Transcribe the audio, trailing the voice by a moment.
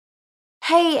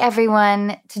Hey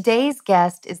everyone! Today's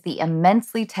guest is the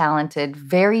immensely talented,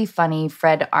 very funny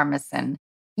Fred Armisen.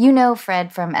 You know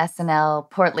Fred from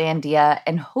SNL, Portlandia,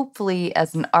 and hopefully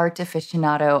as an art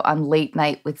aficionado on Late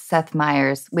Night with Seth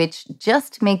Meyers, which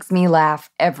just makes me laugh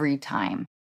every time.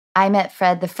 I met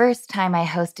Fred the first time I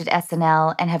hosted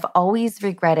SNL and have always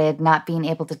regretted not being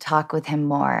able to talk with him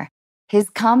more. His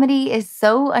comedy is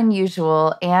so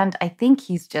unusual, and I think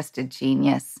he's just a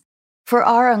genius. For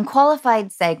our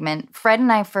Unqualified segment, Fred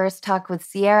and I first talked with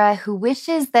Sierra, who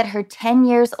wishes that her 10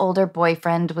 years older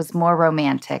boyfriend was more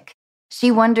romantic. She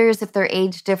wonders if their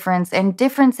age difference and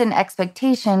difference in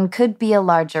expectation could be a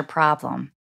larger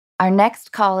problem. Our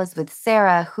next call is with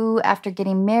Sarah, who, after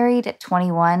getting married at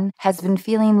 21, has been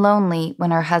feeling lonely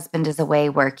when her husband is away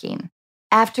working.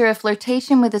 After a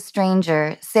flirtation with a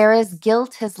stranger, Sarah's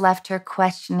guilt has left her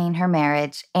questioning her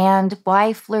marriage and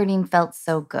why flirting felt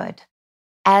so good.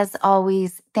 As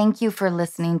always, thank you for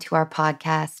listening to our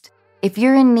podcast. If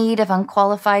you're in need of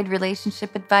unqualified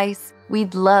relationship advice,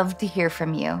 we'd love to hear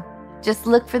from you. Just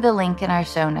look for the link in our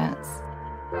show notes.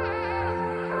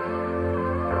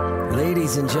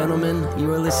 Ladies and gentlemen,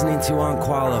 you are listening to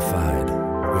Unqualified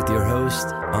with your host,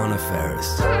 Anna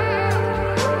Faris.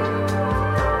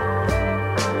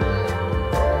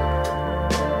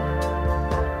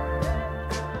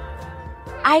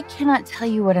 I cannot tell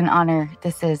you what an honor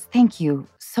this is. Thank you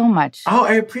so much. Oh,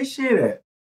 I appreciate it.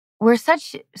 We're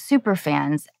such super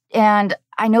fans, and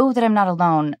I know that I'm not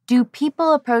alone. Do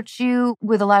people approach you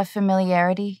with a lot of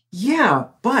familiarity? Yeah,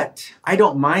 but I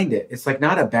don't mind it. It's like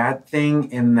not a bad thing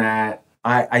in that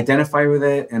I identify with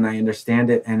it and I understand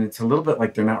it, and it's a little bit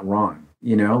like they're not wrong,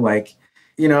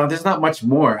 there's not much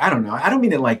more. I don't know. I don't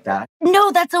mean it like that.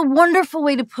 No, that's a wonderful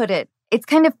way to put it. It's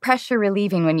kind of pressure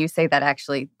relieving when you say that,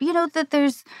 actually. That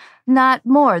there's not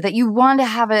more, that you want to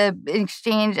have an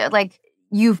exchange, like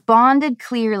you've bonded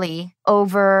clearly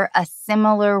over a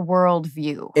similar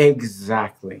worldview.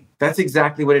 Exactly. That's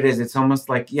exactly what it is. It's almost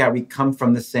like, we come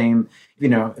from the same,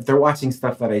 if they're watching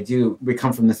stuff that I do, we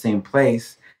come from the same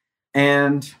place.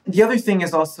 And the other thing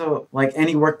is also, like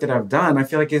any work that I've done, I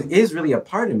feel like it is really a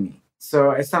part of me.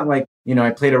 So it's not like, I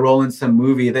played a role in some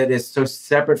movie that is so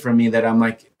separate from me that I'm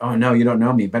like, oh, no, you don't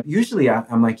know me. But usually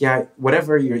I'm like,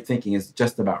 whatever you're thinking is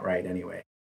just about right anyway.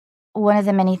 One of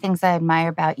the many things I admire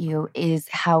about you is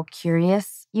how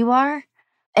curious you are.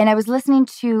 And I was listening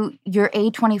to your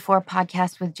A24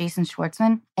 podcast with Jason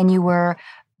Schwartzman, and you were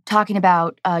talking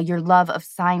about your love of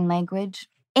sign language.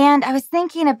 And I was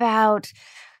thinking about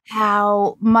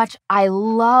how much I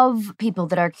love people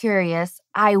that are curious.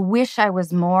 I wish I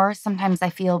was more. Sometimes I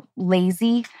feel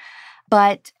lazy.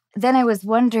 But then I was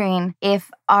wondering if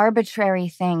arbitrary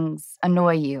things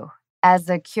annoy you as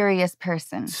a curious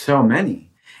person. So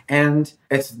many. And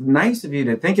it's nice of you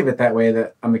to think of it that way,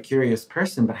 that I'm a curious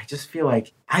person, but I just feel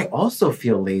like I also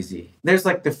feel lazy. There's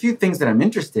like the few things that I'm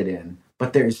interested in,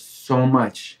 but there's so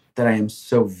much that I am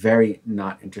so very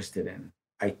not interested in.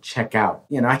 I check out.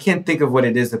 I can't think of what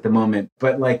it is at the moment,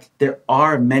 but like there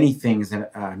are many things that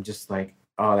I'm just like,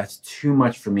 oh, that's too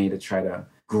much for me to try to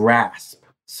grasp.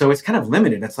 So it's kind of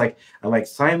limited. It's like I like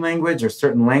sign language or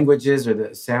certain languages or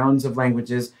the sounds of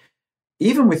languages.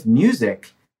 Even with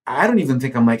music, I don't even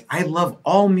think I'm like, I love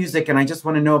all music and I just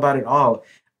want to know about it all.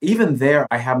 Even there,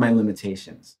 I have my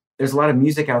limitations. There's a lot of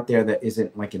music out there that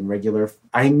isn't like in regular,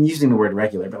 I'm using the word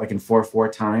regular, but like in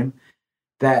 4/4 time,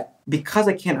 that because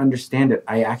I can't understand it,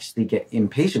 I actually get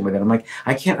impatient with it. I'm like,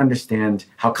 I can't understand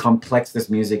how complex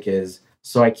this music is,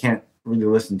 so I can't really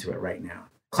listen to it right now.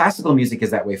 Classical music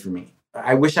is that way for me.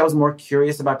 I wish I was more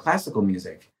curious about classical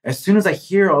music. As soon as I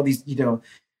hear all these,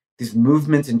 these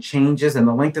movements and changes and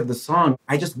the length of the song,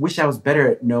 I just wish I was better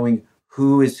at knowing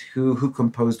who is who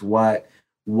composed what,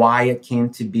 why it came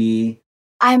to be.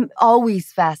 I'm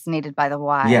always fascinated by the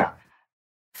why. Yeah.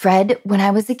 Fred, when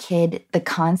I was a kid, the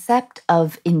concept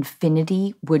of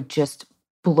infinity would just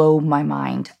blow my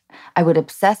mind. I would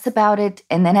obsess about it,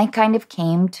 and then I kind of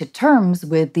came to terms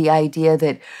with the idea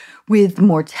that with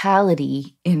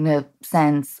mortality, in a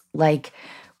sense, like,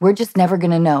 we're just never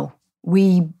going to know.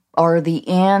 We are the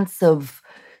ants of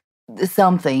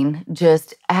something,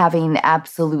 just having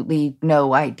absolutely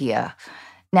no idea.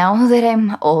 Now that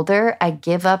I'm older, I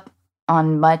give up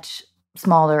on much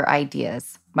smaller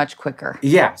ideas much quicker.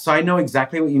 Yeah, so I know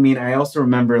exactly what you mean. I also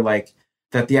remember like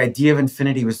that the idea of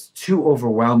infinity was too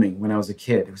overwhelming when I was a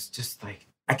kid. It was just like,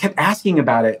 I kept asking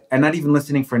about it and not even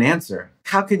listening for an answer.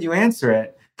 How could you answer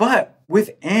it? But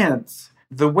with ants,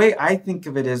 the way I think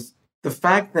of it is the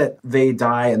fact that they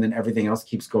die and then everything else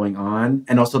keeps going on,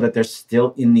 and also that they're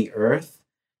still in the earth,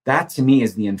 that to me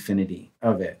is the infinity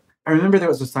of it. I remember there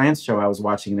was a science show I was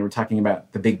watching and they were talking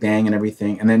about the Big Bang and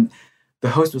everything. And then the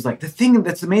host was like, the thing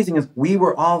that's amazing is we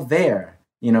were all there,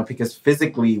 because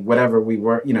physically, whatever we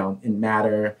were, in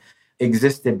matter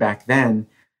existed back then.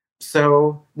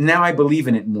 So now I believe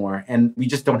in it more, and we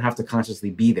just don't have to consciously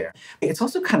be there. It's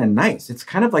also kind of nice. It's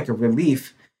kind of like a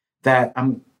relief that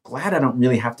I'm glad I don't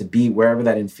really have to be wherever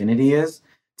that infinity is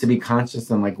to be conscious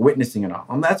and like witnessing it all.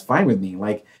 And that's fine with me.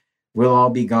 Like, we'll all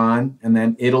be gone and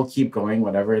then it'll keep going,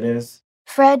 whatever it is.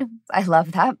 Fred, I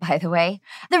love that, by the way.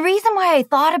 The reason why I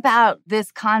thought about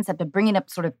this concept of bringing up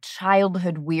sort of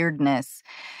childhood weirdness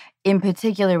in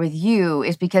particular with you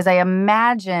is because I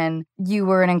imagine you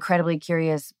were an incredibly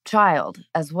curious child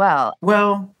as well.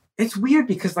 Well, it's weird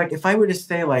because like if I were to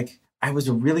say like I was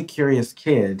a really curious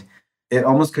kid, it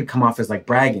almost could come off as like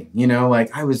bragging,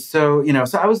 like I was so,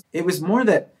 it was more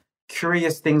that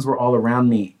curious things were all around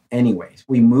me anyways.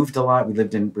 We moved a lot. We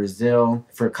lived in Brazil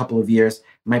for a couple of years.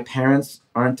 My parents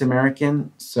aren't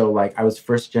American, so like I was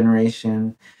first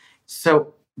generation.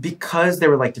 So because there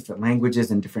were like different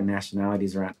languages and different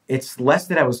nationalities around, it's less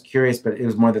that I was curious, but it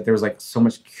was more that there was like so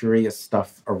much curious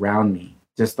stuff around me,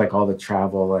 just like all the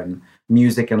travel and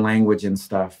music and language and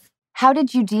stuff. How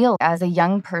did you deal as a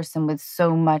young person with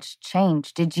so much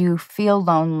change? Did you feel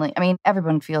lonely? I mean,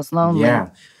 everyone feels lonely. Yeah.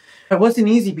 It wasn't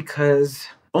easy because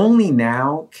only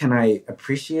now can I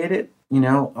appreciate it.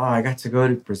 I got to go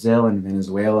to Brazil and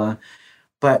Venezuela.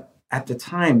 But at the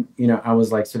time, I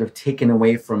was like sort of taken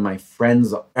away from my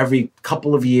friends every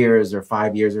couple of years or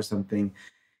 5 years or something.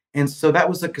 And so that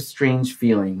was like a strange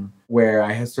feeling where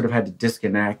I had sort of had to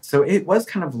disconnect. So it was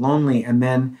kind of lonely. And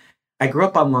then I grew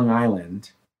up on Long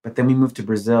Island, but then we moved to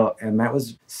Brazil. And that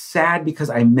was sad because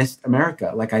I missed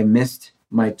America. Like I missed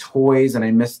my toys and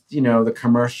I missed, the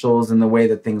commercials and the way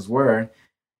that things were.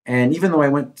 And even though I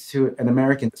went to an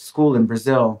American school in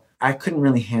Brazil, I couldn't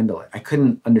really handle it. I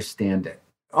couldn't understand it.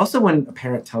 Also, when a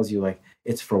parent tells you like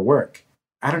it's for work,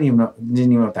 I didn't even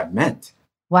know what that meant.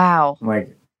 Wow.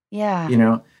 Like, yeah,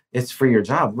 it's for your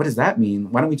job. What does that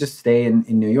mean? Why don't we just stay in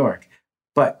New York?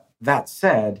 But that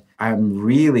said, I'm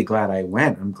really glad I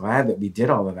went. I'm glad that we did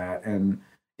all of that. And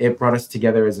it brought us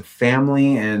together as a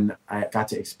family, and I got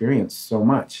to experience so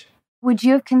much. Would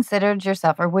you have considered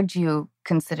yourself, or would you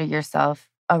consider yourself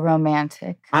a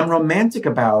romantic? I'm romantic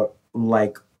about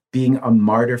like being a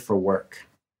martyr for work.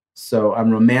 So I'm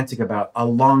romantic about a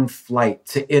long flight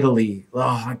to Italy.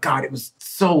 Oh my God, it was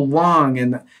so long.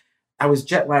 And I was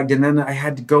jet lagged and then I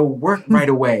had to go work right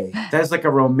away. There's like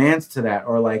a romance to that.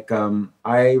 Or like,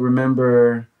 I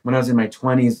remember when I was in my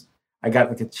 20s, I got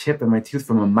like a chip in my tooth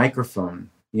from a microphone,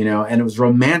 and it was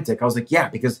romantic. I was like, yeah,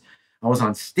 because I was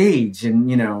on stage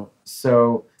and,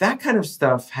 so that kind of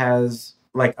stuff has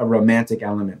like a romantic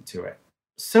element to it.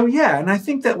 So yeah, and I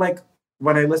think that like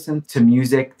when I listen to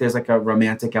music, there's like a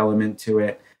romantic element to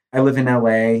it. I live in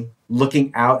LA,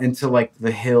 looking out into like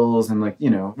the hills and like,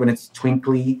 when it's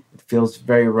twinkly, it feels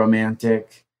very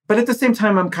romantic. But at the same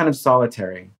time, I'm kind of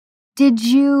solitary. Did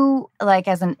you, like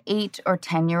as an 8 or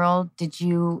 10-year-old, did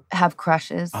you have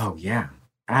crushes? Oh yeah,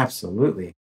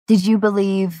 absolutely. Did you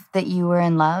believe that you were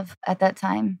in love at that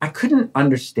time? I couldn't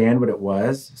understand what it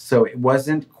was, so it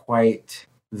wasn't quite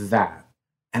that.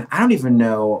 And I don't even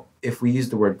know if we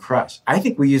used the word crush. I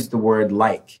think we used the word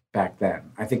like back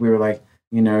then. I think we were like,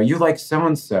 you like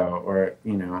so-and-so or,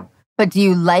 But do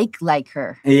you like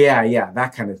her? Yeah,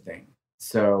 that kind of thing.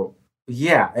 So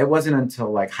yeah, it wasn't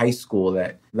until like high school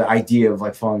that the idea of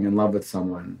like falling in love with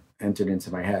someone entered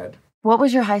into my head. What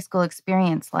was your high school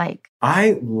experience like?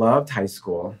 I loved high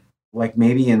school. Like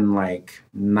maybe in like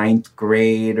 9th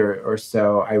grade or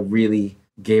so, I really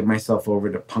gave myself over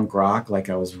to punk rock. Like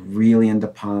I was really into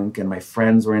punk and my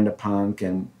friends were into punk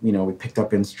and, we picked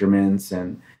up instruments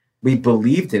and we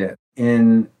believed in it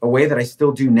in a way that I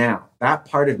still do now. That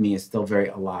part of me is still very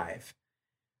alive.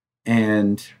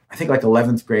 And I think like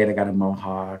 11th grade, I got a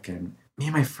mohawk and me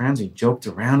and my friends, we joked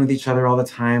around with each other all the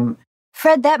time.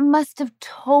 Fred, that must have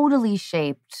totally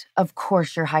shaped, of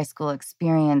course, your high school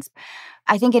experience.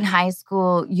 I think in high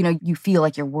school, you feel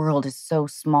like your world is so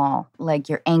small, like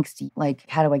you're angsty, like,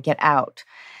 how do I get out?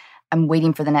 I'm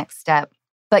waiting for the next step.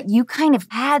 But you kind of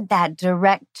had that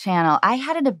direct channel. I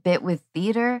had it a bit with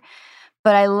theater,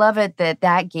 but I love it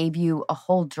that gave you a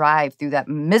whole drive through that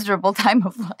miserable time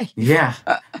of life. Yeah.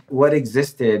 What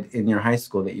existed in your high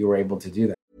school that you were able to do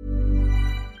that?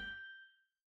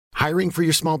 Hiring for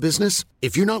your small business?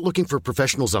 If you're not looking for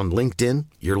professionals on LinkedIn,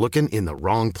 you're looking in the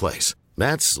wrong place.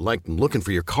 That's like looking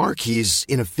for your car keys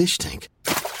in a fish tank.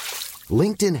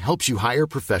 LinkedIn helps you hire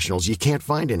professionals you can't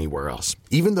find anywhere else,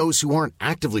 even those who aren't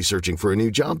actively searching for a new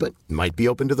job but might be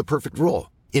open to the perfect role.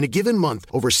 In a given month,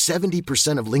 over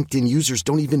 70% of LinkedIn users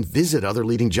don't even visit other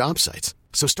leading job sites.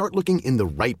 So start looking in the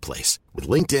right place. With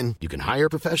LinkedIn, you can hire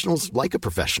professionals like a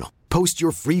professional. Post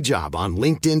your free job on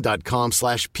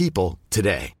linkedin.com/people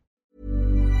today.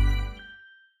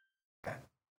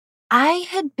 I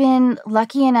had been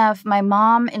lucky enough, my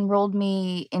mom enrolled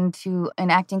me into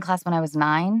an acting class when I was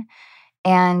 9.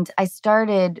 And I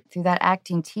started, through that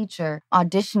acting teacher,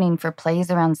 auditioning for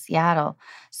plays around Seattle.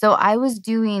 So I was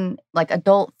doing like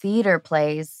adult theater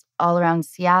plays all around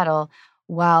Seattle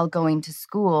while going to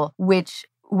school, which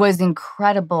was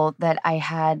incredible that I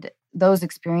had those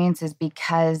experiences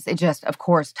because it just, of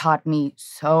course, taught me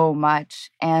so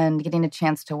much. And getting a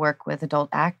chance to work with adult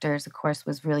actors, of course,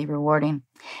 was really rewarding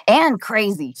and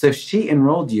crazy. So if she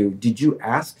enrolled you, did you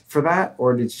ask for that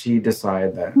or did she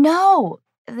decide that? No.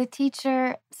 The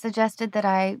teacher suggested that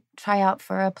I try out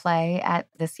for a play at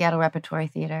the Seattle Repertory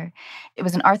Theater. It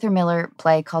was an Arthur Miller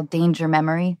play called Danger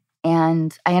Memory,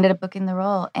 and I ended up booking the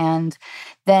role. And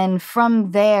then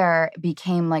from there, it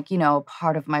became like, a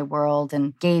part of my world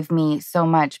and gave me so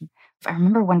much. I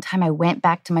remember one time I went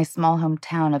back to my small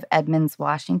hometown of Edmonds,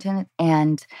 Washington,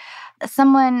 and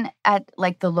someone at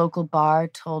like the local bar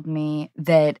told me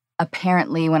that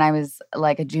apparently when I was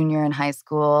like a junior in high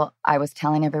school, I was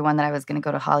telling everyone that I was going to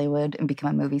go to Hollywood and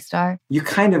become a movie star. You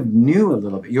kind of knew a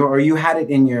little bit, or you had it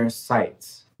in your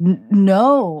sights.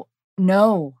 No.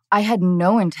 I had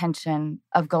no intention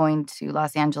of going to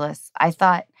Los Angeles. I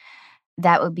thought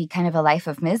that would be kind of a life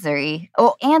of misery.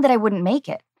 Oh, and that I wouldn't make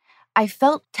it. I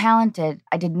felt talented.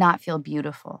 I did not feel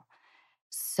beautiful.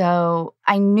 So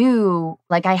I knew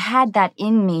like I had that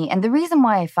in me. And the reason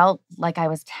why I felt like I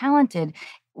was talented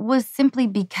was simply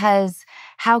because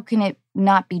how can it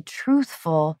not be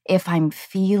truthful if I'm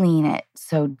feeling it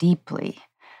so deeply,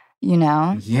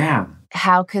 Yeah.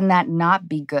 How can that not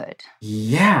be good?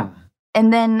 Yeah.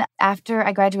 And then after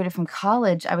I graduated from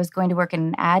college, I was going to work in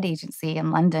an ad agency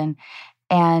in London,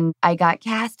 and I got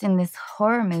cast in this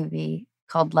horror movie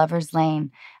called Lover's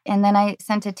Lane. And then I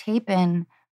sent a tape in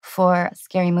for a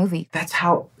Scary Movie. That's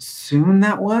how soon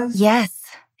that was? Yes.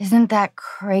 Isn't that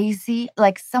crazy?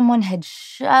 Like someone had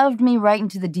shoved me right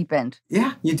into the deep end.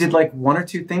 Yeah, you did like one or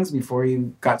two things before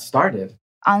you got started.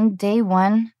 On day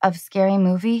 1 of Scary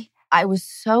Movie, I was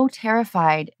so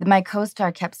terrified that my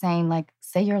co-star kept saying like,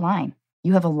 say your line.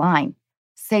 You have a line.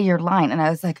 Say your line. And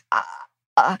I was like,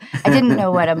 I didn't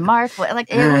know what a mark was.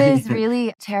 Like, it was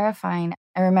really terrifying.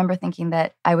 I remember thinking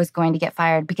that I was going to get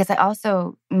fired because I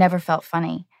also never felt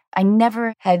funny. I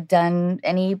never had done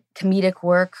any comedic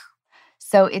work.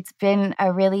 So it's been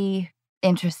a really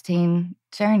interesting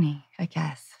journey, I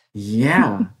guess.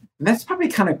 Yeah. That's probably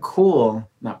kind of cool.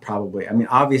 Not probably. I mean,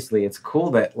 obviously it's cool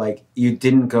that like you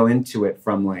didn't go into it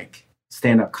from like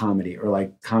stand-up comedy or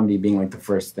like comedy being like the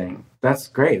first thing. That's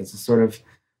great. It's a sort of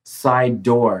side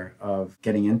door of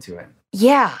getting into it.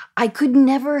 Yeah, I could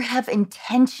never have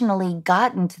intentionally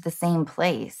gotten to the same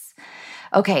place.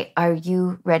 Okay, are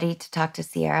you ready to talk to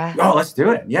Sierra? Oh, let's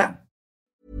do it. Yeah.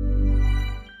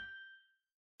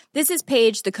 This is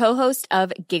Paige, the co-host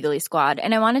of Giggly Squad,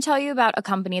 and I want to tell you about a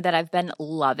company that I've been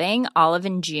loving, Olive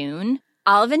 & June.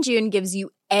 Olive & June gives you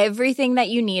everything that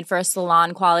you need for a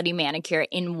salon-quality manicure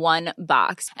in one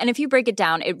box. And if you break it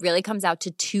down, it really comes out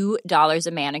to $2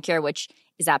 a manicure, which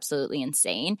is absolutely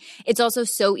insane. It's also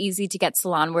so easy to get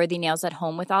salon-worthy nails at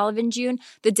home with Olive & June.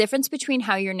 The difference between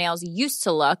how your nails used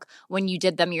to look when you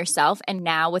did them yourself and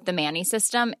now with the Mani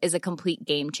system is a complete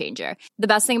game changer. The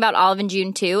best thing about Olive &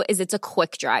 June, too, is it's a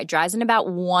quick dry. Dries in about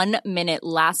 1 minute,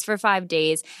 lasts for 5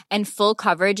 days, and full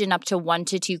coverage in up to 1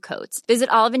 to 2 coats. Visit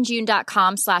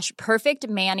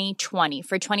oliveandjune.com/perfectmani20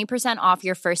 for 20% off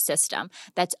your first system.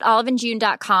 That's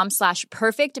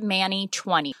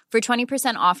oliveandjune.com/perfectmani20 for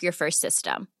 20% off your first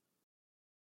system.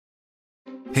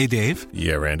 Hey, Dave.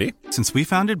 Yeah, Randy. Since we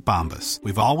founded Bombas,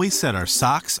 we've always said our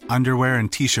socks, underwear, and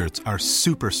T-shirts are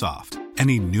super soft.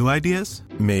 Any new ideas?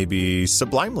 Maybe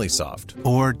sublimely soft.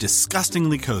 Or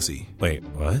disgustingly cozy. Wait,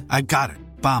 what? I got it.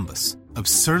 Bombas.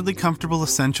 Absurdly comfortable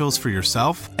essentials for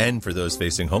yourself and for those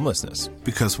facing homelessness.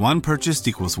 Because one purchased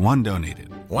equals one donated.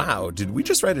 Wow, did we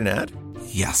just write an ad?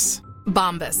 Yes.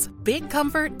 Bombas. Big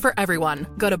comfort for everyone.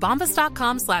 Go to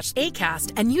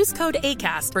bombas.com/ACAST and use code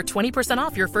ACAST for 20%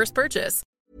 off your first purchase.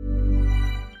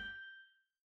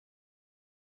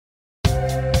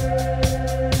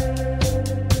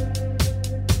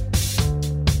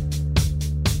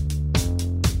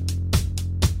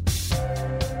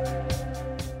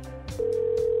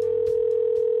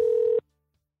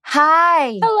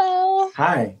 Hi. Hello.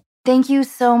 Hi. Thank you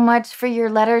so much for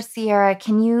your letter, Sierra.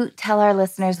 Can you tell our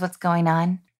listeners what's going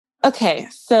on? Okay,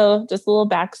 so just a little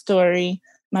backstory.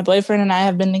 My boyfriend and I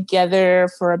have been together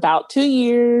for about 2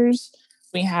 years.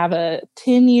 We have a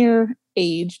 10-year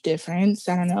age difference.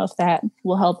 I don't know if that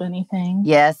will help anything.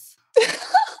 Yes.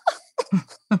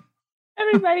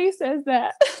 Everybody says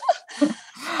that.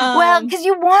 Well, because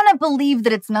you want to believe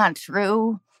that it's not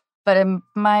true. But in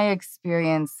my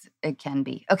experience, it can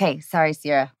be. Okay, sorry,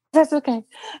 Sierra. That's okay.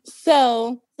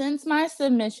 So since my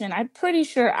submission, I'm pretty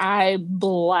sure I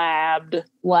blabbed,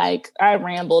 like I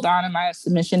rambled on in my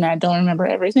submission. I don't remember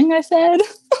everything I said.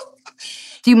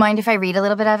 Do you mind if I read a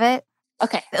little bit of it?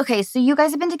 Okay. Okay, so you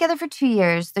guys have been together for 2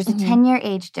 years. There's a 10-year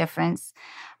age difference.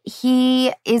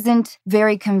 He isn't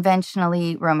very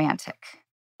conventionally romantic.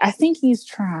 I think he's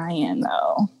trying,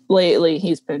 though. Lately,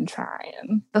 he's been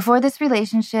trying. Before this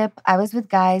relationship, I was with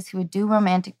guys who would do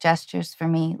romantic gestures for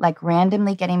me, like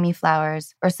randomly getting me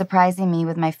flowers or surprising me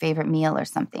with my favorite meal or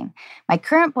something. My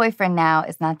current boyfriend now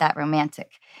is not that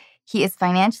romantic. He is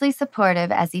financially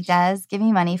supportive, as he does give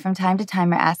me money from time to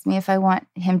time or ask me if I want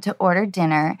him to order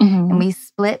dinner, and we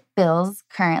split bills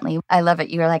currently. I love it.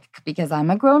 You're like, because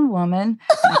I'm a grown woman,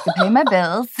 I have to pay my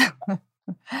bills.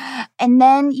 And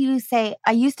then you say,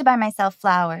 I used to buy myself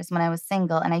flowers when I was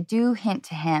single, and I do hint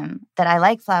to him that I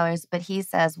like flowers, but he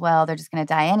says, well, they're just going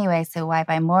to die anyway, so why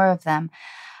buy more of them?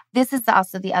 This is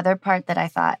also the other part that I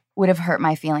thought would have hurt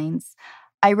my feelings.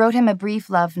 I wrote him a brief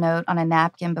love note on a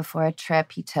napkin before a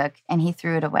trip he took, and he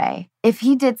threw it away. If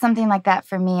he did something like that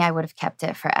for me, I would have kept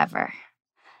it forever.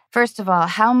 First of all,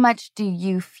 how much do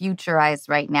you futurize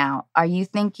right now? Are you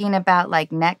thinking about like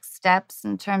next steps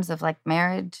in terms of like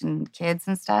marriage and kids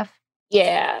and stuff?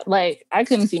 Yeah, like I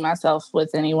couldn't see myself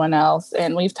with anyone else.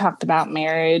 And we've talked about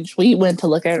marriage. We went to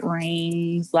look at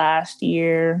rings last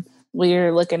year.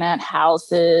 We're looking at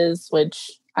houses, which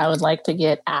I would like to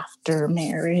get after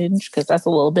marriage because that's a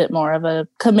little bit more of a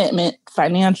commitment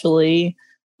financially.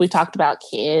 We talked about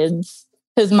kids.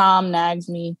 His mom nags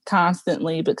me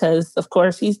constantly because, of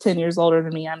course, he's 10 years older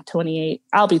than me. I'm 28.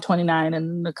 I'll be 29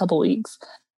 in a couple weeks.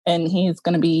 And he's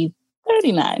going to be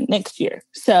 39 next year.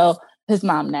 So his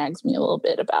mom nags me a little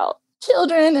bit about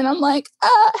children. And I'm like,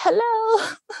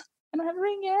 hello. I don't have a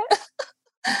ring yet.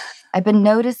 I've been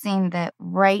noticing that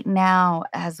right now,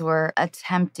 as we're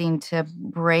attempting to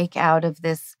break out of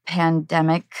this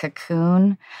pandemic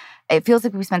cocoon, it feels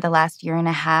like we spent the last year and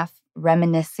a half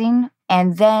reminiscing.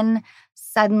 And then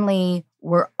suddenly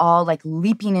we're all like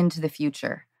leaping into the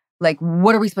future. Like,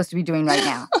 what are we supposed to be doing right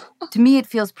now? To me, it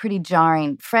feels pretty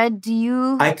jarring. Fred, do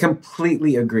you? I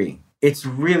completely agree. It's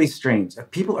really strange.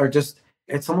 People are just,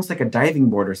 it's almost like a diving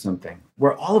board or something,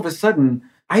 where all of a sudden,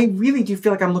 I really do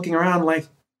feel like I'm looking around like,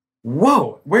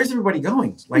 whoa, where's everybody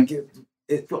going? Like,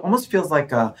 it almost feels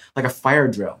like a fire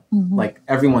drill. Like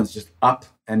everyone's just up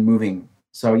and moving.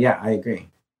 So yeah, I agree.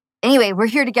 Anyway, we're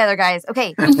here together, guys.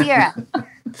 Okay, Sierra.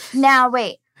 Now,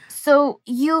 wait. So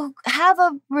you have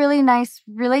a really nice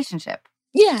relationship.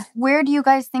 Yeah. Where do you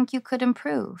guys think you could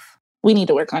improve? We need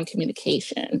to work on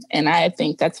communication. And I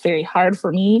think that's very hard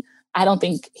for me. I don't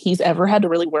think he's ever had to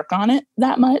really work on it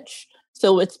that much.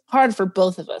 So it's hard for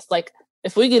both of us. Like,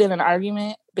 if we get in an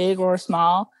argument, big or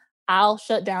small, I'll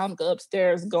shut down, go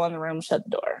upstairs, go in the room, shut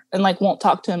the door, and like won't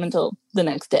talk to him until the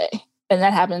next day. And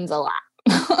that happens a lot.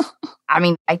 I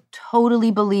mean, I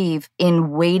totally believe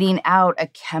in waiting out a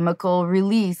chemical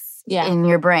release in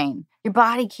your brain. Your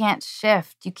body can't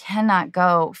shift. You cannot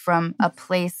go from a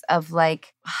place of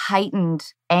like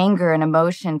heightened anger and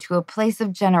emotion to a place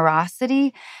of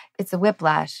generosity. It's a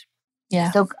whiplash.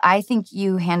 Yeah. So I think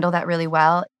you handle that really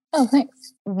well. Oh,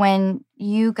 thanks. When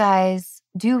you guys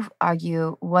do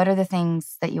argue, what are the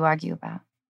things that you argue about?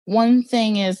 One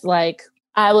thing is like,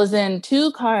 I was in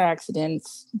 2 car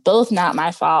accidents, both not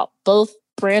my fault, both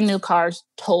brand new cars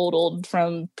totaled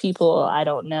from people I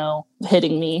don't know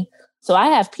hitting me. So I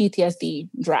have PTSD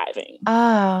driving.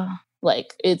 Oh.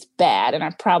 Like, it's bad, and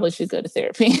I probably should go to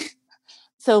therapy.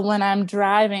 So when I'm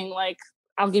driving, like,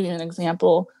 I'll give you an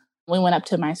example. We went up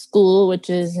to my school, which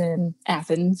is in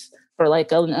Athens, for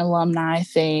like an alumni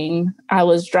thing. I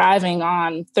was driving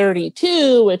on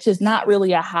 32, which is not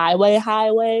really a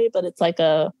highway, but it's like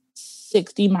a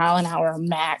 60 mile an hour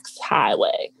max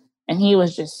highway. And he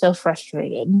was just so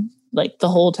frustrated, like the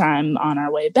whole time on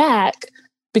our way back,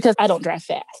 because I don't drive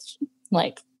fast.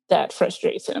 Like, that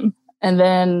frustrates him. And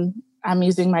then I'm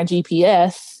using my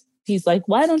GPS. He's like,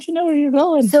 why don't you know where you're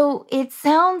going? So it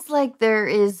sounds like there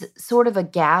is sort of a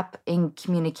gap in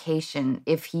communication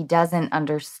if he doesn't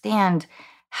understand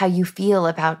how you feel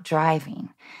about driving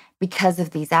because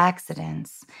of these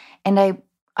accidents. And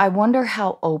I wonder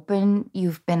how open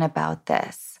you've been about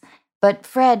this. But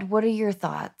Fred, what are your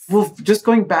thoughts? Well, just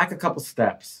going back a couple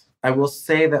steps, I will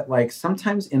say that like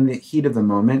sometimes in the heat of the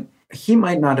moment, he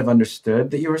might not have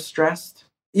understood that you were stressed.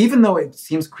 Even though it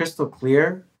seems crystal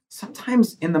clear,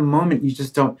 sometimes in the moment you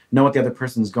just don't know what the other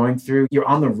person's going through. You're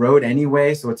on the road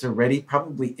anyway, so it's already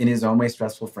probably in his own way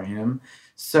stressful for him.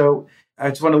 So I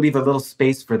just want to leave a little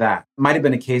space for that. Might have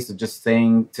been a case of just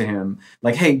saying to him,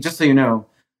 like, hey, just so you know,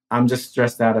 I'm just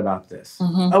stressed out about this.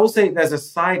 I will say, as a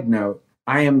side note,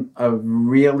 I am a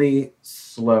really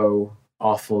slow,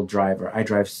 awful driver. I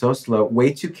drive so slow,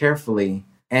 way too carefully,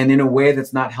 and in a way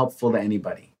that's not helpful to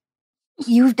anybody.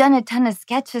 You've done a ton of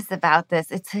sketches about this.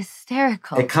 It's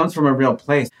hysterical. It comes from a real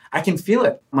place. I can feel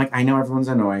it. I'm like, I know everyone's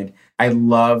annoyed. I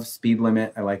love speed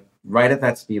limit. I like right at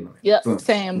that speed limit. Yep, Boom.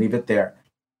 same. Leave it there.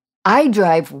 I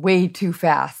drive way too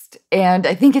fast, and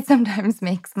I think it sometimes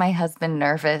makes my husband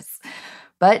nervous,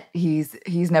 but he's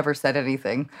never said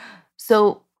anything.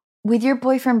 So with your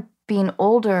boyfriend being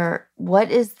older,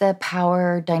 what is the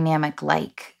power dynamic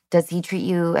like? Does he treat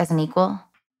you as an equal?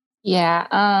 Yeah,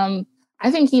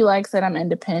 I think he likes that I'm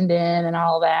independent and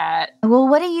all that. Well,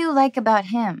 what do you like about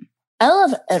him? I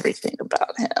love everything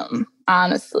about him,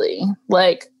 honestly.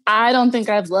 Like, I don't think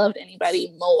I've loved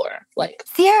anybody more. Like,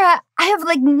 Sierra, I have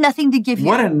like nothing to give you.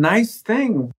 What a nice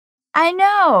thing. I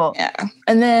know. yeah.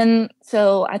 And then,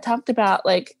 so I talked about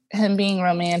like him being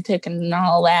romantic and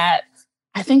all that.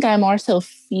 I think I more so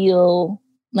feel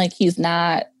like he's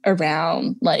not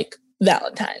around like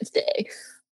Valentine's Day.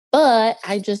 But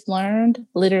I just learned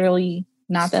literally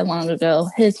not that long ago,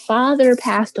 his father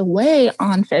passed away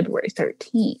on February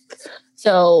 13th.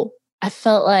 So I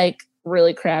felt like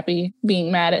really crappy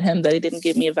being mad at him that he didn't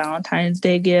give me a Valentine's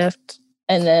Day gift.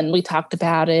 And then we talked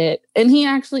about it, and he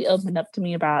actually opened up to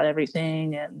me about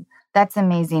everything. And That's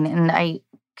amazing. And I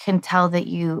can tell that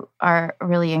you are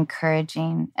really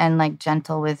encouraging and like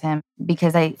gentle with him,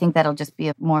 because I think that'll just be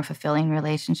a more fulfilling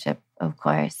relationship, of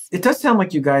course. It does sound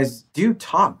like you guys do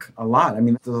talk a lot. I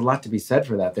mean, there's a lot to be said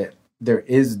for that there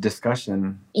is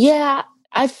discussion. yeah,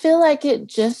 I feel like it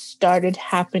just started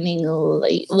happening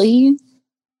lately.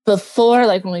 Before,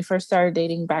 like when we first started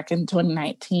dating back in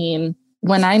 2019,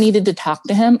 when I needed to talk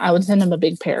to him, I would send him a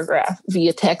big paragraph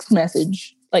via text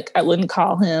message. Like, I wouldn't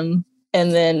call him,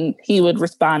 and then he would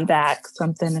respond back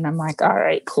something, and I'm like, all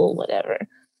right, cool, whatever.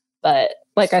 But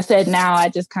like I said, now I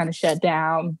just kind of shut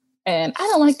down, and I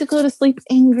don't like to go to sleep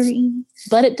angry,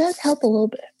 but it does help a little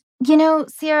bit. You know,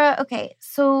 Sierra, okay,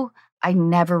 so I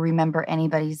never remember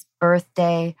anybody's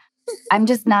birthday. I'm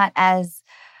just not as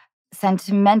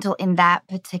sentimental in that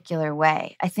particular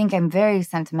way. I think I'm very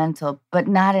sentimental, but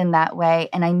not in that way.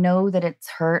 And I know that it's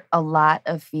hurt a lot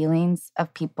of feelings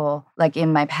of people like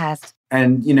in my past.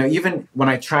 And, you know, even when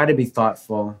I try to be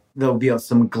thoughtful, there'll be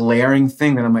some glaring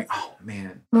thing that I'm like, oh,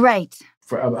 man. Right.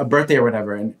 For a birthday or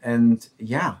whatever. And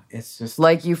yeah, it's just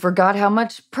Like you forgot how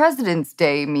much President's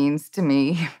Day means to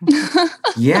me.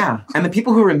 yeah. And the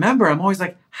people who remember, I'm always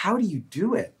like, how do you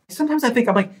do it? Sometimes I'm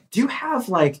like, do you have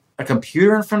like a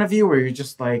computer in front of you where you're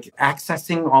just like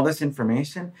accessing all this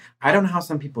information? I don't know how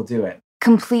some people do it.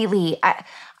 Completely.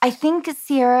 I think,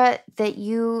 Sierra, that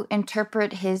you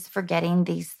interpret his forgetting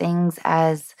these things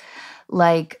as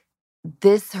like,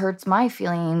 this hurts my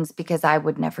feelings because I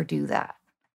would never do that.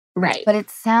 Right. But it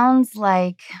sounds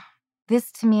like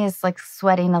this to me is like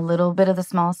sweating a little bit of the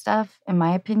small stuff, in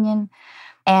my opinion.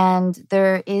 And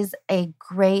there is a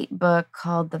great book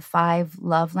called The 5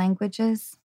 Love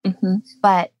Languages. Mm-hmm.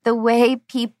 But the way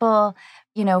people,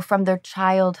 you know, from their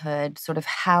childhood, sort of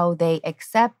how they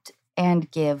accept and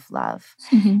give love.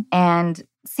 Mm-hmm. And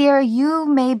Sierra, you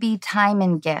may be time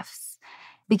and gifts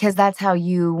because that's how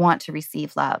you want to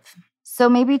receive love. So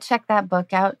maybe check that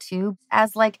book out too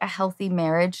as like a healthy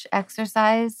marriage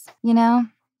exercise, you know?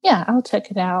 Yeah, I'll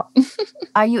check it out.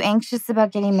 Are you anxious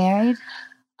about getting married?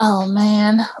 Oh,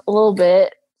 man, a little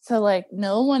bit. So, like,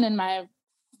 no one in my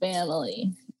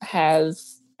family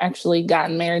has actually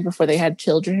gotten married before they had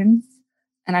children.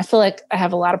 And I feel like I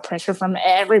have a lot of pressure from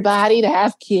everybody to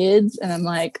have kids. And I'm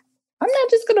like, I'm not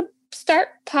just going to start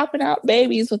popping out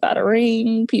babies without a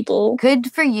ring, people.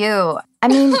 Good for you. I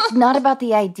mean, it's not about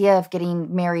the idea of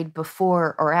getting married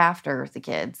before or after the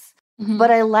kids,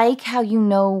 but I like how you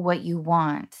know what you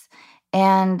want.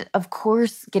 And of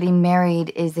course, getting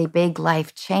married is a big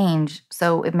life change,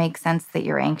 so it makes sense that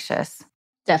you're anxious.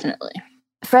 Definitely.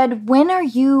 Fred, when are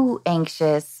you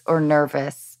anxious or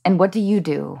nervous, and what do you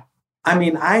do? I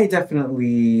mean, I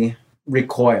definitely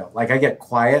recoil. Like, I get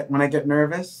quiet when I get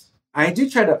nervous. I do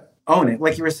try to own it.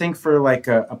 Like you were saying, for like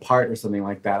a part or something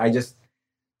like that. I just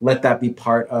let that be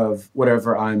part of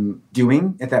whatever I'm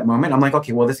doing at that moment. I'm like,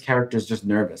 okay, well, this character is just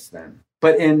nervous then.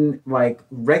 But in like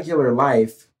regular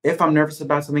life, if I'm nervous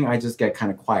about something, I just get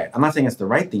kind of quiet. I'm not saying it's the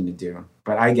right thing to do,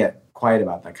 but I get quiet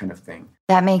about that kind of thing.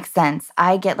 That makes sense.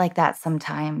 I get like that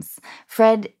sometimes.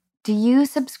 Fred, do you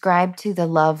subscribe to the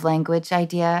love language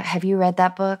idea? Have you read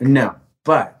that book? No,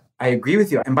 but I agree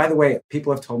with you. And by the way,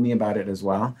 people have told me about it as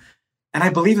well. And I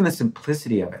believe in the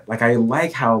simplicity of it. Like, I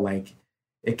like how like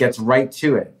it gets right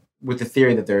to it with the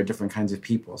theory that there are different kinds of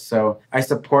people. So I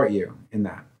support you in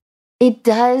that. It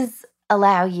does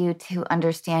allow you to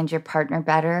understand your partner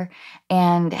better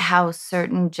and how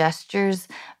certain gestures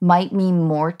might mean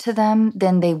more to them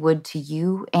than they would to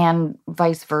you and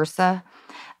vice versa.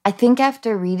 I think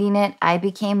after reading it, I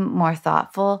became more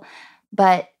thoughtful,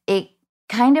 but it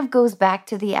kind of goes back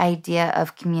to the idea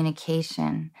of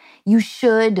communication. You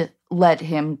should let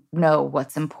him know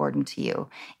what's important to you,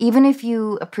 even if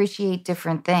you appreciate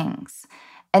different things,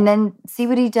 and then see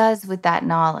what he does with that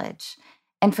knowledge.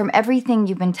 And from everything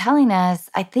you've been telling us,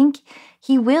 I think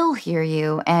he will hear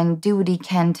you and do what he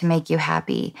can to make you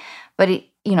happy. But,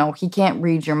 he can't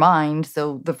read your mind,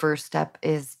 so the first step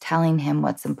is telling him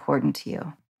what's important to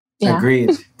you. Yeah.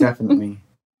 Agreed, definitely.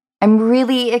 I'm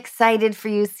really excited for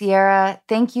you, Sierra.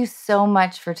 Thank you so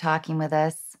much for talking with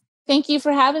us. Thank you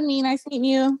for having me. Nice meeting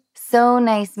you. So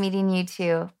nice meeting you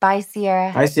too. Bye,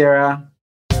 Sierra. Bye, Sierra.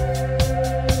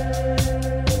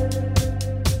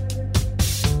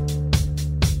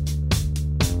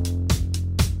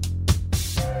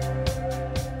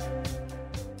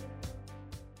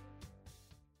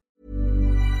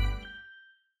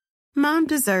 Mom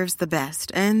deserves the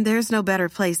best, and there's no better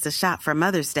place to shop for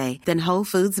Mother's Day than Whole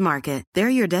Foods Market. They're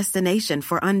your destination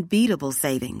for unbeatable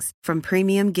savings, from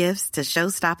premium gifts to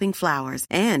show-stopping flowers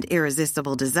and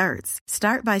irresistible desserts.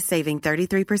 Start by saving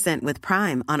 33% with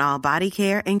Prime on all body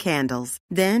care and candles.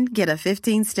 Then get a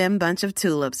 15-stem bunch of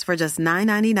tulips for just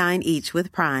 $9.99 each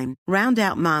with Prime. Round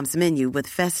out Mom's menu with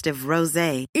festive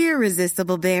rosé,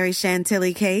 irresistible berry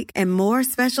chantilly cake, and more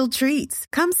special treats.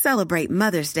 Come celebrate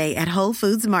Mother's Day at Whole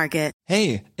Foods Market.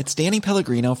 Hey, it's Danny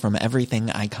Pellegrino from Everything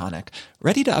Iconic.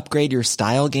 Ready to upgrade your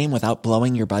style game without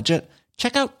blowing your budget?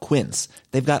 Check out Quince.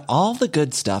 They've got all the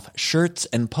good stuff, shirts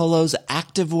and polos,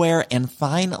 activewear, and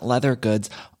fine leather goods,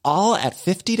 all at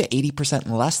 50 to 80%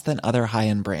 less than other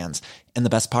high-end brands. And the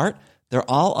best part? They're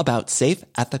all about safe,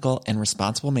 ethical, and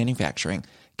responsible manufacturing.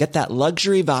 Get that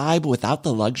luxury vibe without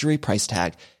the luxury price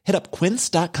tag. Hit up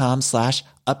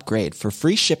quince.com/upgrade for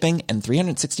free shipping and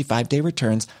 365-day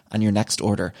returns on your next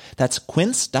order. That's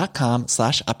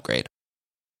quince.com/upgrade.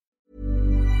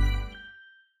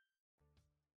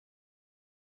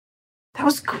 That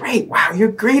was great. Wow,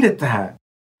 you're great at that.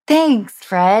 Thanks,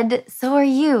 Fred. So are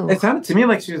you. It sounded to me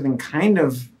like she was in kind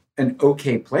of an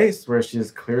okay place where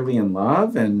she's clearly in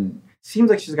love and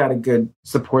seems like she's got a good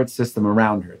support system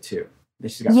around her too.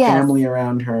 She's got family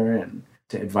around her and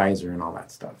to advise her and all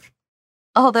that stuff.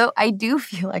 Although I do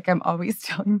feel like I'm always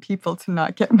telling people to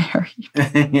not get married.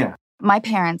 Yeah. My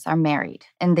parents are married,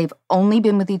 and they've only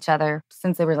been with each other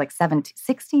since they were like 17.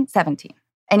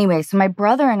 Anyway, so my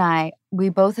brother and I, we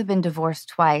both have been divorced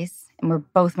twice, and we're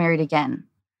both married again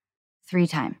 3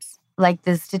 times. Like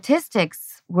the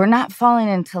statistics, we're not falling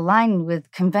into line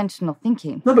with conventional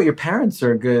thinking. No, but your parents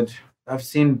are good. I've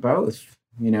seen both,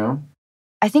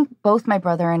 I think both my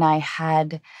brother and I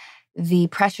had the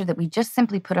pressure that we just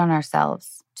simply put on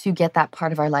ourselves to get that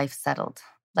part of our life settled,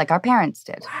 like our parents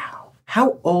did. Wow.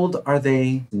 How old are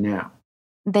they now?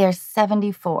 They're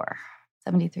 74,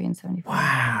 73 and 74.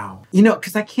 Wow.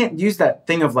 Because I can't use that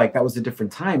thing of like, that was a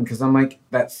different time, because I'm like,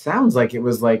 that sounds like it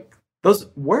was like, those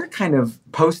were kind of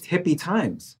post-hippie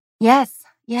times. Yes.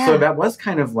 Yeah. So that was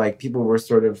kind of like people were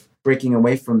sort of breaking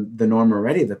away from the norm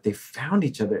already, that they found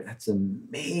each other. That's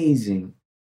amazing.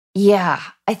 Yeah.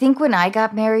 I think when I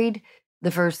got married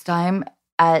the first time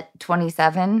at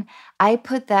 27, I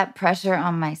put that pressure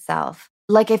on myself.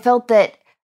 Like I felt that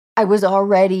I was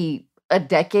already a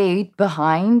decade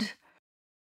behind.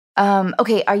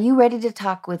 Okay, are you ready to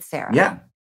talk with Sarah? Yeah.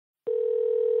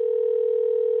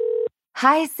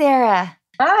 Hi, Sarah.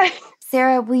 Hi.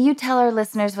 Sarah, will you tell our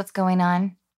listeners what's going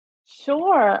on?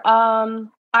 Sure.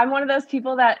 I'm one of those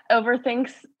people that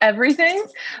overthinks everything.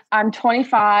 I'm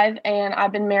 25 and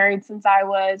I've been married since I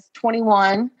was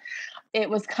 21. It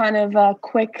was kind of a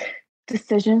quick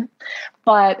decision,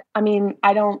 but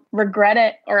I don't regret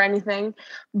it or anything,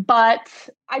 but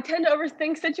I tend to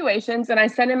overthink situations, and I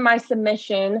sent in my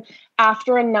submission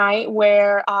after a night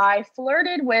where I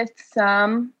flirted with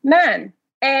some men,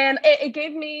 and it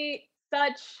gave me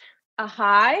such a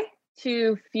high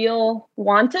to feel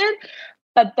wanted.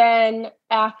 But then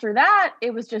after that,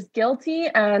 it was just guilty.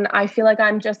 And I feel like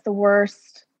I'm just the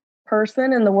worst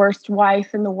person and the worst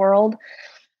wife in the world.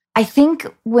 I think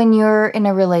when you're in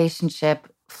a relationship,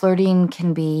 flirting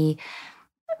can be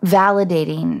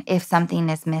validating if something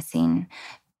is missing.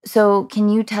 So can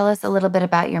you tell us a little bit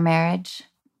about your marriage?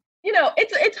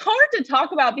 It's hard to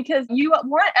talk about because you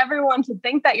want everyone to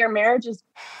think that your marriage is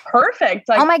perfect.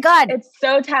 Like, oh my God. It's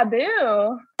so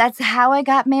taboo. That's how I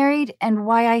got married and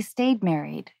why I stayed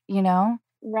married,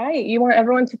 Right. You want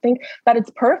everyone to think that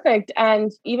it's perfect.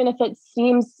 And even if it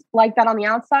seems like that on the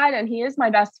outside, and he is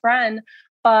my best friend,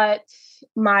 but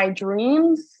my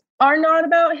dreams are not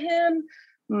about him.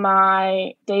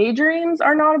 My daydreams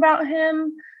are not about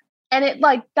him. And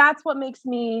that's what makes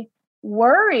me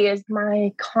worry. Is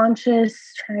my conscience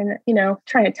trying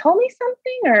to tell me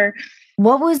something? Or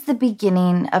what was the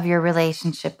beginning of your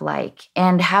relationship like?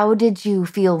 And how did you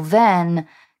feel then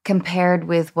compared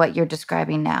with what you're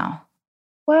describing now?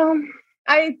 Well,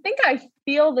 I think I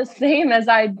feel the same as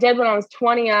I did when I was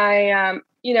 20. I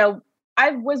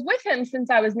was with him since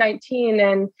I was 19,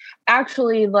 and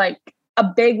actually a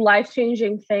big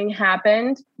life-changing thing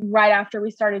happened right after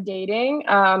we started dating.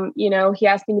 He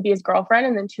asked me to be his girlfriend,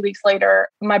 and then 2 weeks later,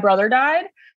 my brother died.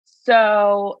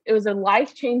 So it was a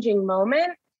life-changing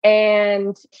moment,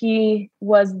 and he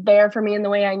was there for me in the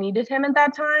way I needed him at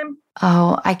that time.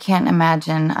 Oh, I can't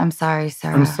imagine. I'm sorry,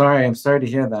 Sarah. I'm sorry to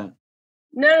hear that.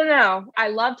 No. I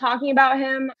love talking about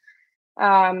him.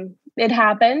 It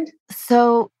happened.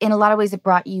 So in a lot of ways, it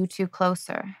brought you two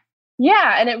closer.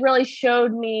 Yeah, and it really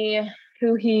showed me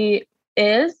who he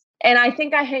is. And I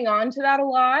think I hang on to that a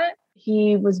lot.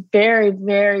 He was very,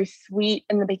 very sweet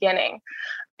in the beginning.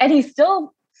 And he's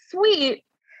still sweet,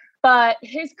 but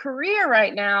his career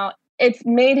right now, it's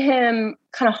made him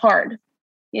kind of hard,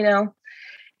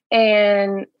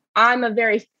 And I'm a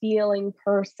very feeling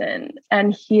person,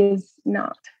 and he is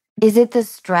not. Is it the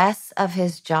stress of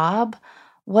his job?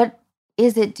 What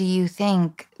is it, do you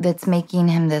think, that's making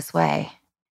him this way?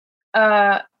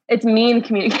 It's mean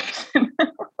communication.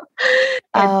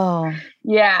 Oh.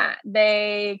 Yeah,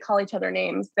 they call each other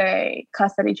names. They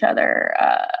cuss at each other.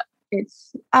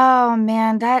 Oh,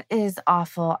 man, that is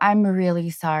awful. I'm really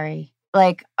sorry.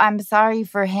 I'm sorry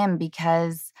for him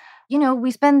because,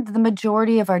 we spend the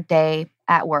majority of our day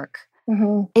at work.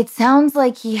 Mm-hmm. It sounds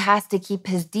like he has to keep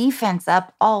his defense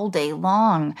up all day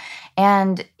long.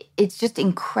 And it's just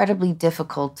incredibly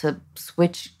difficult to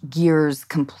switch gears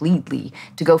completely,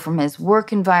 to go from his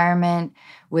work environment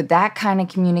with that kind of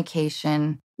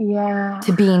communication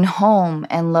to being home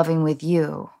and loving with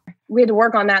you. We had to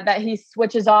work on that he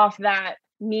switches off that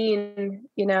mean,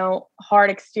 hard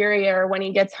exterior when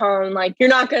he gets home. Like, you're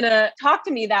not going to talk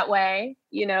to me that way,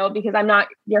 because I'm not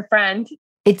your friend.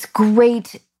 It's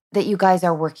great that you guys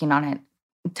are working on it,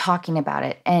 talking about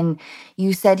it. And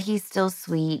you said he's still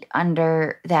sweet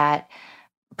under that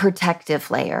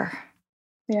protective layer.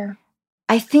 Yeah.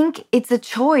 I think it's a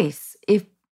choice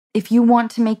if you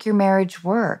want to make your marriage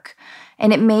work.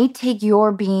 And it may take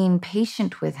your being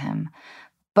patient with him,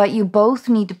 but you both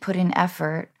need to put in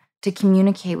effort to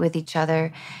communicate with each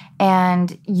other.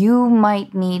 And you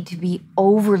might need to be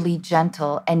overly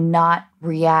gentle and not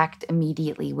react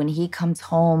immediately when he comes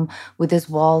home with his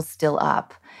walls still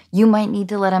up. You might need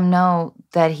to let him know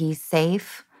that he's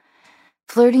safe.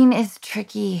 Flirting is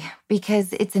tricky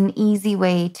because it's an easy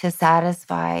way to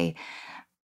satisfy,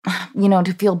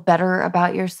 to feel better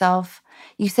about yourself.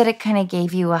 You said it kind of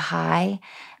gave you a high.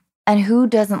 And who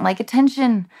doesn't like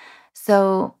attention?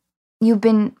 So you've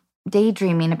been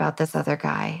daydreaming about this other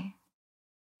guy.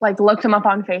 Looked him up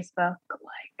on Facebook.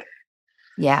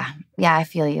 Yeah, I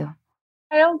feel you.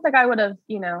 I don't think I would have,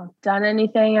 done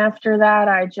anything after that.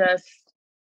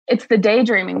 It's the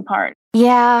daydreaming part.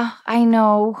 Yeah, I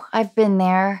know. I've been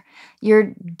there.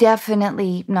 You're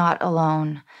definitely not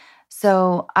alone.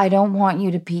 So I don't want you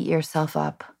to beat yourself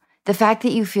up. The fact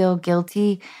that you feel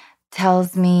guilty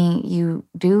tells me you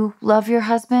do love your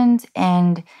husband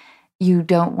and you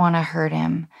don't want to hurt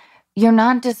him. You're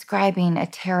not describing a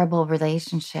terrible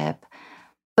relationship,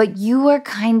 but you are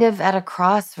kind of at a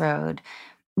crossroad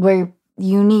where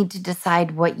you need to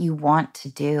decide what you want to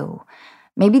do.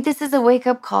 Maybe this is a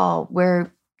wake-up call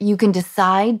where you can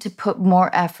decide to put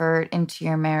more effort into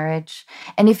your marriage.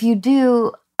 And if you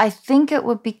do, I think it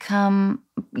would become,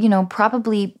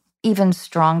 probably even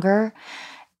stronger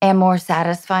and more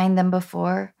satisfying than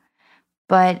before.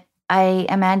 But I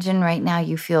imagine right now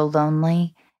you feel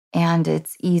lonely and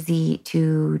it's easy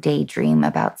to daydream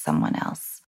about someone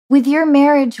else. With your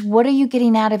marriage, what are you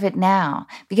getting out of it now?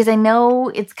 Because I know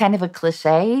it's kind of a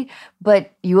cliche,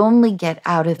 but you only get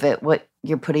out of it what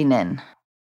you're putting in.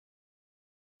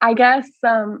 I guess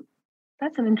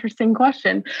that's an interesting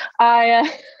question.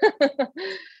 I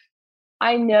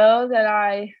know that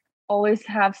I always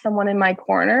have someone in my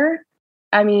corner.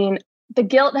 I mean, the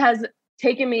guilt has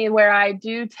taken me where I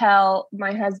do tell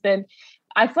my husband,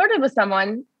 I flirted with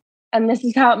someone and this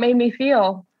is how it made me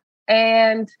feel.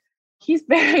 And he's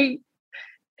very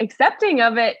accepting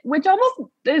of it, which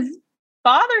almost is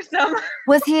bothersome.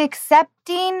 Was he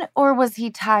accepting or was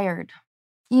he tired?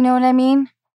 You know what I mean?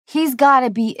 He's got to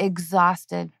be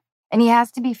exhausted. And he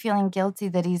has to be feeling guilty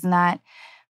that he's not,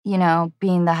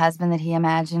 being the husband that he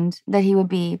imagined that he would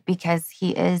be, because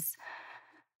he is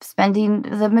spending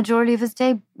the majority of his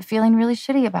day feeling really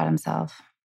shitty about himself.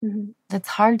 Mm-hmm. It's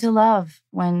hard to love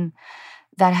when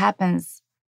that happens.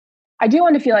 I do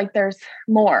want to feel like there's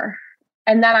more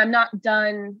and that I'm not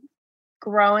done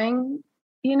growing,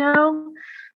 I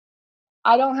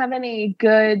don't have any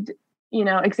good,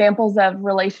 examples of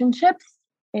relationships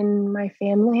in my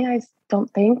family, I don't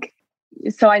think.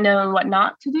 So I know what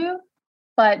not to do.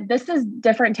 But this is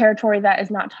different territory that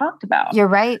is not talked about. You're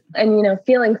right. And,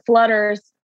 feeling flutters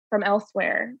from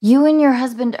elsewhere. You and your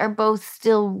husband are both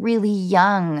still really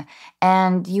young,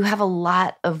 and you have a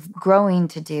lot of growing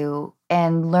to do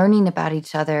and learning about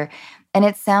each other. And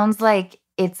it sounds like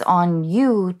it's on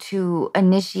you to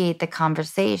initiate the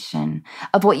conversation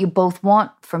of what you both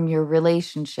want from your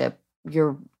relationship,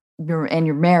 your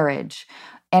marriage,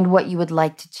 and what you would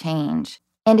like to change.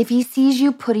 And if he sees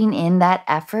you putting in that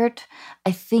effort,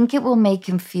 I think it will make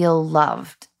him feel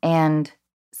loved and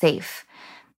safe.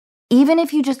 Even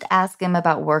if you just ask him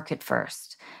about work at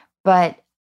first. But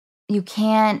you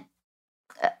can't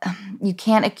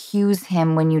accuse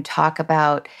him when you talk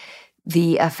about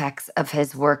the effects of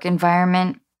his work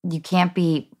environment. You can't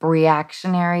be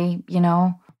reactionary,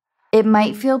 It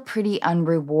might feel pretty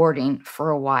unrewarding for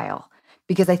a while,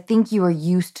 because I think you are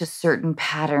used to certain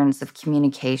patterns of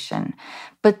communication.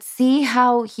 But see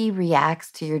how he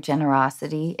reacts to your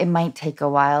generosity. It might take a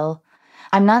while.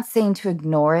 I'm not saying to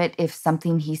ignore it if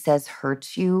something he says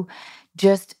hurts you.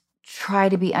 Just try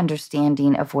to be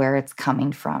understanding of where it's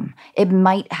coming from. It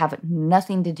might have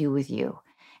nothing to do with you.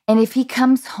 And if he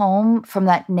comes home from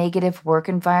that negative work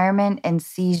environment and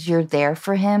sees you're there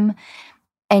for him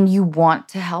and you want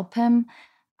to help him,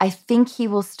 I think he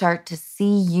will start to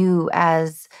see you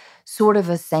as sort of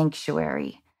a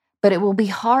sanctuary. But it will be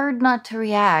hard not to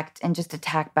react and just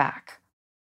attack back.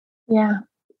 Yeah.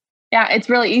 Yeah, it's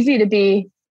really easy to be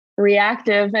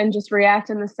reactive and just react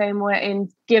in the same way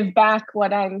and give back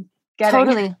what I'm getting.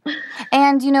 Totally.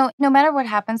 And, no matter what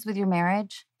happens with your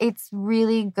marriage, it's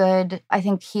really good, I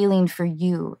think, healing for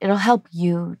you. It'll help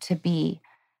you to be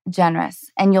generous,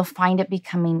 and you'll find it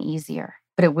becoming easier.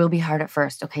 But it will be hard at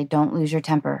first, okay? Don't lose your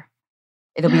temper.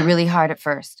 It'll be really hard at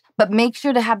first. But make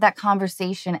sure to have that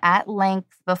conversation at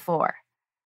length before.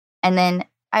 And then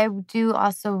I do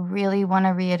also really want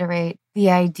to reiterate the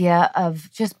idea of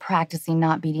just practicing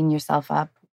not beating yourself up,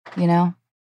 Yeah.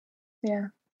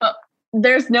 Well,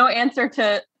 there's no answer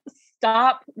to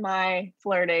stop my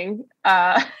flirting.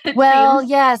 Well, seems.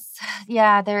 Yes.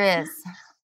 Yeah, there is.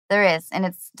 There is. And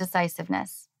it's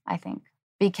decisiveness, I think.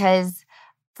 Because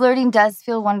flirting does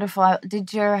feel wonderful.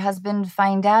 Did your husband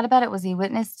find out about it? Was he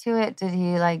witness to it? Did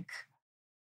he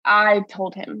I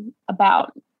told him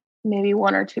about maybe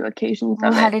one or two occasions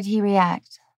of it. How did he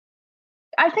react?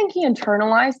 I think he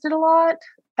internalized it a lot.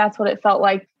 That's what it felt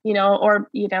like, or,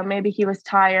 maybe he was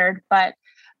tired, but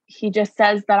he just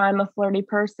says that I'm a flirty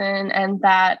person and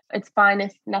that it's fine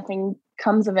if nothing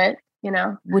comes of it,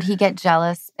 Would he get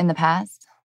jealous in the past?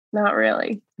 Not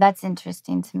really. That's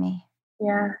interesting to me.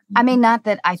 Yeah. I mean, not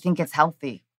that I think it's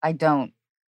healthy. I don't.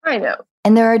 I know.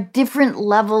 And there are different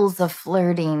levels of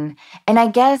flirting. And I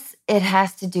guess it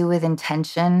has to do with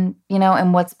intention,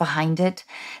 and what's behind it.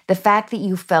 The fact that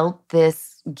you felt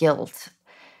this guilt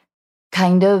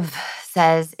kind of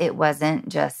says it wasn't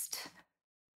just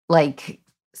like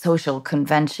social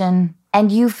convention.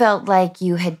 And you felt like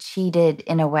you had cheated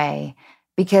in a way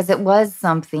because it was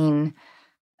something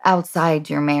outside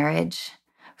your marriage.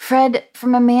 Fred,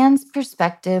 from a man's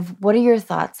perspective, what are your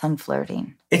thoughts on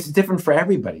flirting? It's different for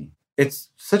everybody. It's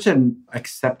such an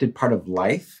accepted part of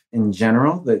life in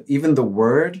general that even the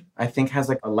word, I think, has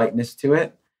like a lightness to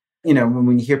it.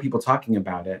 When you hear people talking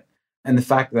about it, and the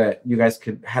fact that you guys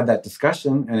could have that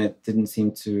discussion and it didn't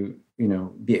seem to,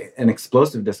 be an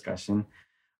explosive discussion.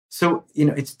 So,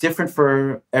 it's different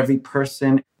for every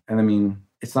person. And I mean,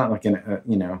 it's not like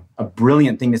a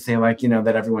brilliant thing to say,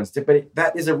 that everyone's different. But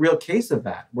that is a real case of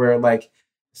that, where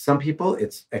some people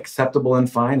it's acceptable and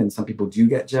fine, and some people do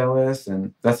get jealous,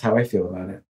 and that's how I feel about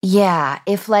it. Yeah,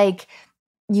 if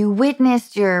you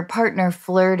witnessed your partner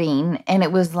flirting, and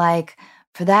it was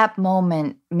for that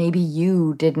moment, maybe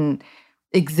you didn't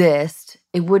exist,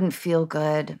 it wouldn't feel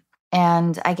good.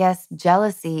 And I guess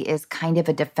jealousy is kind of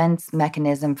a defense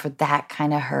mechanism for that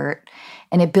kind of hurt.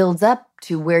 And it builds up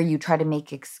to where you try to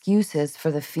make excuses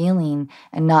for the feeling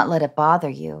and not let it bother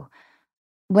you.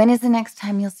 When is the next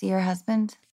time you'll see your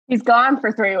husband? He's gone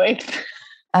for 3 weeks.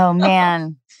 Oh,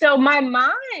 man. So my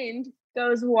mind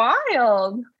goes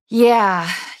wild. Yeah,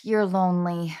 you're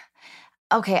lonely.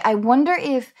 Okay, I wonder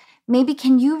if maybe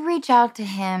can you reach out to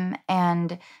him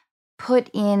and put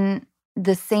in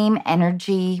the same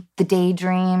energy, the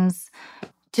daydreams?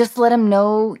 Just let him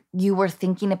know you were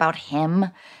thinking about him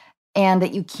and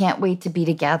that you can't wait to be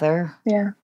together.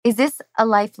 Yeah. Is this a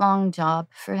lifelong job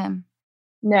for him?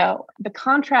 No, the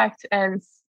contract ends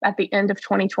at the end of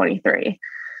 2023.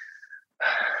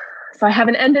 So I have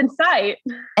an end in sight.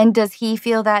 And does he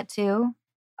feel that too?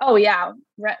 Oh, yeah.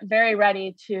 Very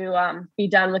ready to be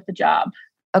done with the job.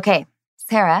 Okay,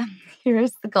 Sarah,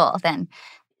 here's the goal then.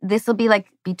 This will be like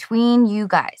between you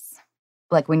guys.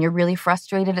 Like when you're really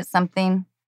frustrated at something,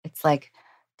 it's like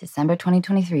December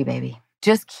 2023, baby.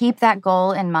 Just keep that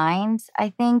goal in mind, I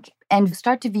think, and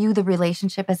start to view the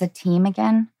relationship as a team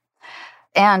again.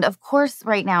 And of course,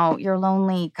 right now, you're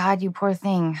lonely. God, you poor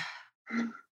thing.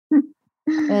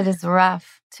 It is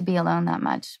rough to be alone that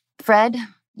much. Fred,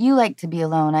 you like to be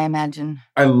alone, I imagine.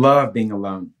 I love being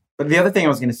alone. But the other thing I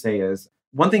was going to say is,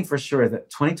 one thing for sure is that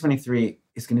 2023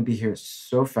 is going to be here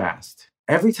so fast.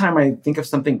 Every time I think of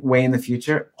something way in the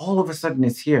future, all of a sudden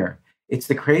it's here. It's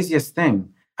the craziest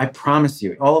thing. I promise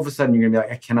you, all of a sudden you're going to be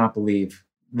like, I cannot believe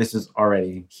this is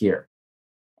already here.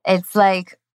 It's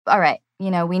like, all right,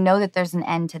 we know that there's an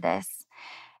end to this.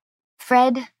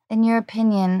 Fred, in your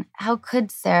opinion, how could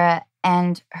Sarah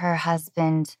and her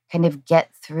husband kind of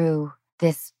get through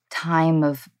this time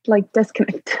of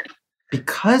disconnect?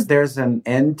 Because there's an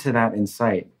end to that in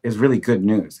sight is really good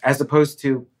news, as opposed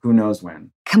to who knows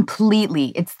when.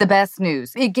 Completely. It's the best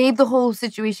news. It gave the whole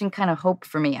situation kind of hope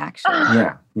for me, actually.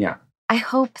 Yeah. I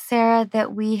hope, Sarah,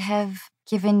 that we have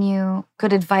given you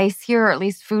good advice here, or at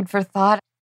least food for thought.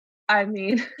 I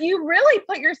mean, you really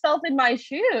put yourself in my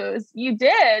shoes. You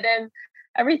did. And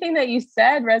everything that you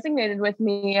said resonated with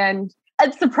me. And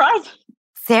it's surprising.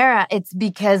 Sarah, it's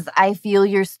because I feel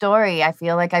your story. I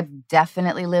feel like I've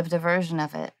definitely lived a version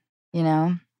of it,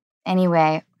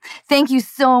 Anyway, thank you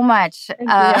so much.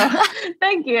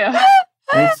 Thank you.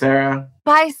 Thanks, Sarah.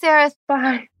 Bye, Sarah.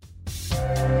 Bye.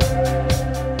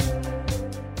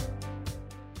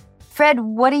 Fred,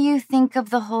 what do you think of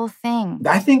the whole thing?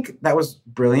 I think that was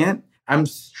brilliant. I'm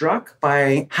struck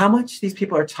by how much these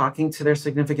people are talking to their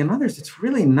significant others. It's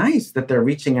really nice that they're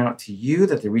reaching out to you,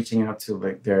 that they're reaching out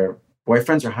to their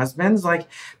boyfriends or husbands.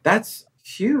 That's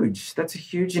huge. That's a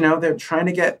huge, they're trying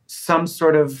to get some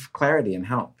sort of clarity and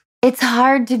help. It's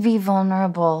hard to be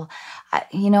vulnerable.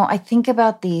 I think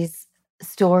about these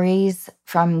stories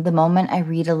from the moment I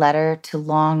read a letter to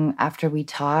long after we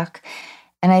talk.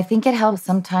 And I think it helps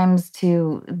sometimes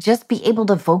to just be able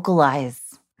to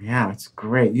vocalize. Yeah, it's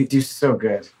great. You do so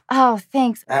good. Oh,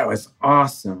 thanks. That was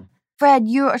awesome. Fred,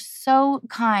 you are so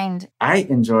kind. I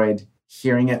enjoyed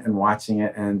hearing it and watching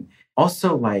it. And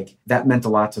also, that meant a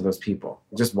lot to those people.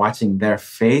 Just watching their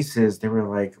faces, they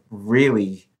were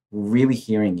really, really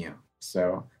hearing you.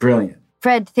 So brilliant.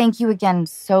 Fred, thank you again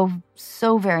so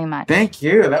very much. Thank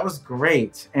you. That was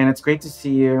great. And it's great to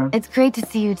see you. It's great to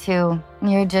see you too.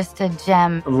 You're just a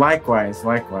gem. Likewise.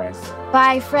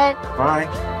 Bye, Fred.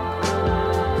 Bye.